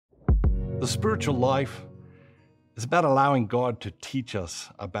The spiritual life is about allowing God to teach us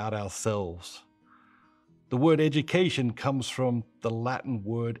about ourselves. The word education comes from the Latin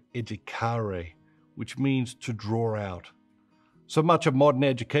word educare, which means to draw out. So much of modern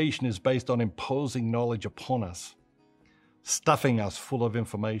education is based on imposing knowledge upon us, stuffing us full of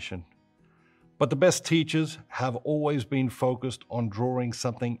information. But the best teachers have always been focused on drawing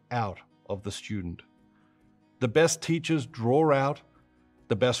something out of the student. The best teachers draw out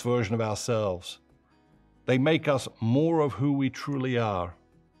the best version of ourselves. They make us more of who we truly are.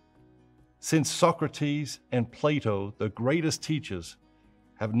 Since Socrates and Plato, the greatest teachers,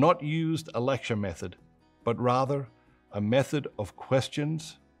 have not used a lecture method, but rather a method of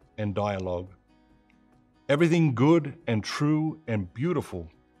questions and dialogue. Everything good and true and beautiful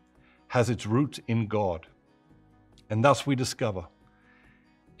has its roots in God. And thus we discover,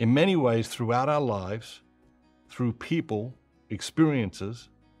 in many ways throughout our lives, through people, experiences,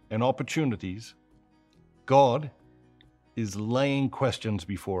 and opportunities, God is laying questions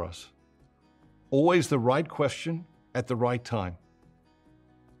before us. Always the right question at the right time,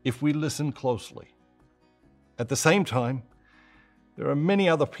 if we listen closely. At the same time, there are many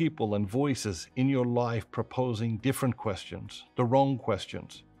other people and voices in your life proposing different questions, the wrong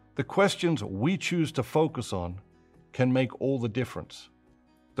questions. The questions we choose to focus on can make all the difference.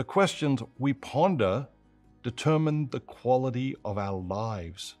 The questions we ponder determine the quality of our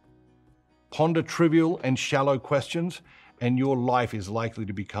lives. Ponder trivial and shallow questions, and your life is likely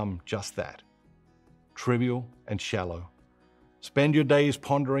to become just that, trivial and shallow. Spend your days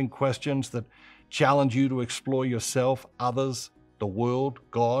pondering questions that challenge you to explore yourself, others, the world,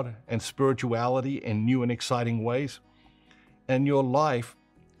 God, and spirituality in new and exciting ways, and your life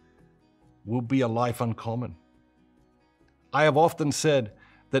will be a life uncommon. I have often said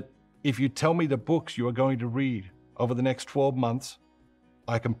that if you tell me the books you are going to read over the next 12 months,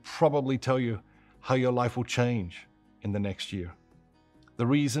 I can probably tell you how your life will change in the next year. The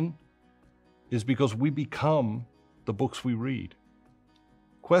reason is because we become the books we read.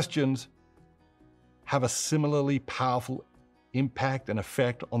 Questions have a similarly powerful impact and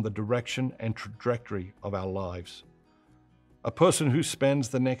effect on the direction and trajectory of our lives. A person who spends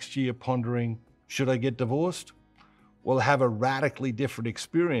the next year pondering, should I get divorced, will have a radically different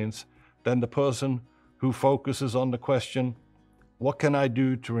experience than the person who focuses on the question, what can I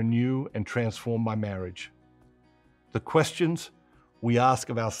do to renew and transform my marriage? The questions we ask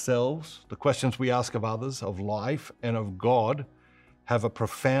of ourselves, the questions we ask of others, of life, and of God have a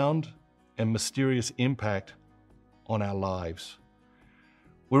profound and mysterious impact on our lives.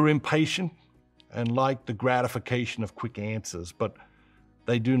 We're impatient and like the gratification of quick answers, but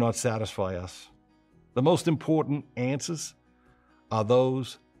they do not satisfy us. The most important answers are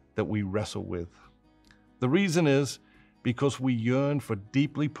those that we wrestle with. The reason is because we yearn for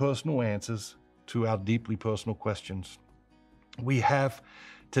deeply personal answers to our deeply personal questions. We have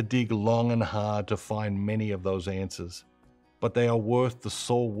to dig long and hard to find many of those answers, but they are worth the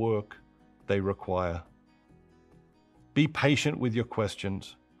soul work they require. Be patient with your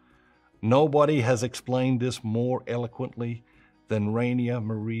questions. Nobody has explained this more eloquently than Rainer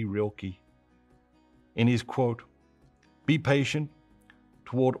Maria Rilke. In his quote, "Be patient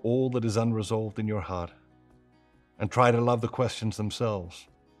toward all that is unresolved in your heart, and try to love the questions themselves,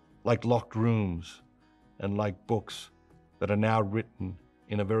 like locked rooms and like books that are now written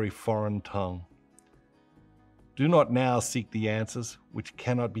in a very foreign tongue. Do not now seek the answers which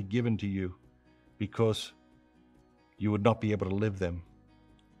cannot be given to you, because you would not be able to live them.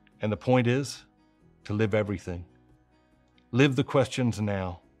 And the point is to live everything. Live the questions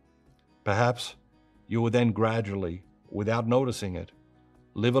now. Perhaps you will then gradually, without noticing it,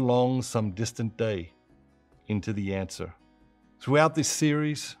 live along some distant day into the answer." Throughout this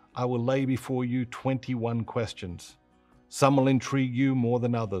series, I will lay before you 21 questions. Some will intrigue you more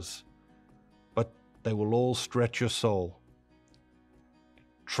than others, but they will all stretch your soul.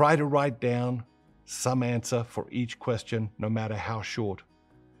 Try to write down some answer for each question, no matter how short,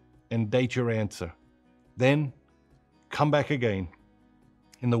 and date your answer. Then come back again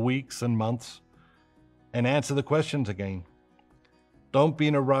in the weeks and months and answer the questions again. Don't be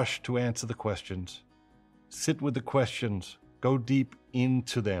in a rush to answer the questions. Sit with the questions, go deep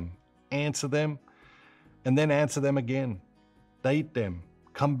into them, answer them, and then answer them again. Date them,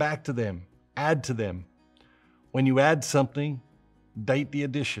 come back to them, add to them. When you add something, date the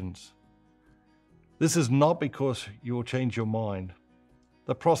additions. This is not because you will change your mind.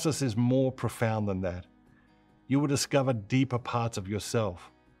 The process is more profound than that. You will discover deeper parts of yourself.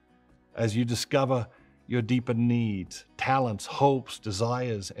 As you discover your deeper needs, talents, hopes,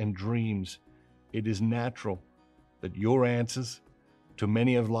 desires, and dreams, it is natural that your answers to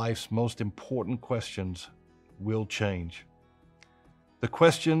many of life's most important questions will change. The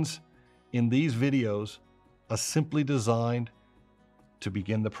questions in these videos are simply designed to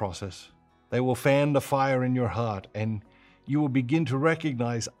begin the process. They will fan the fire in your heart, and you will begin to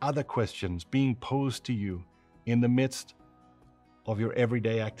recognize other questions being posed to you in the midst of your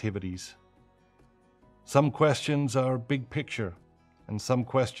everyday activities. Some questions are big picture, and some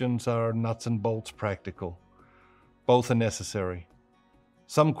questions are nuts and bolts practical. Both are necessary.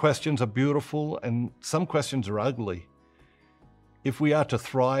 Some questions are beautiful, and some questions are ugly. If we are to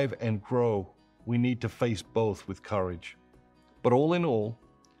thrive and grow, we need to face both with courage. But all in all,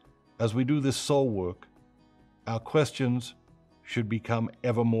 as we do this soul work, our questions should become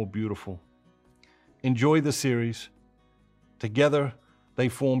ever more beautiful. Enjoy the series. Together, they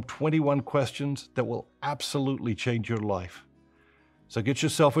form 21 questions that will absolutely change your life. So get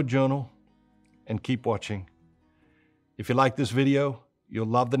yourself a journal and keep watching. If you like this video, you'll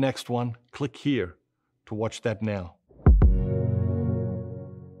love the next one. Click here to watch that now.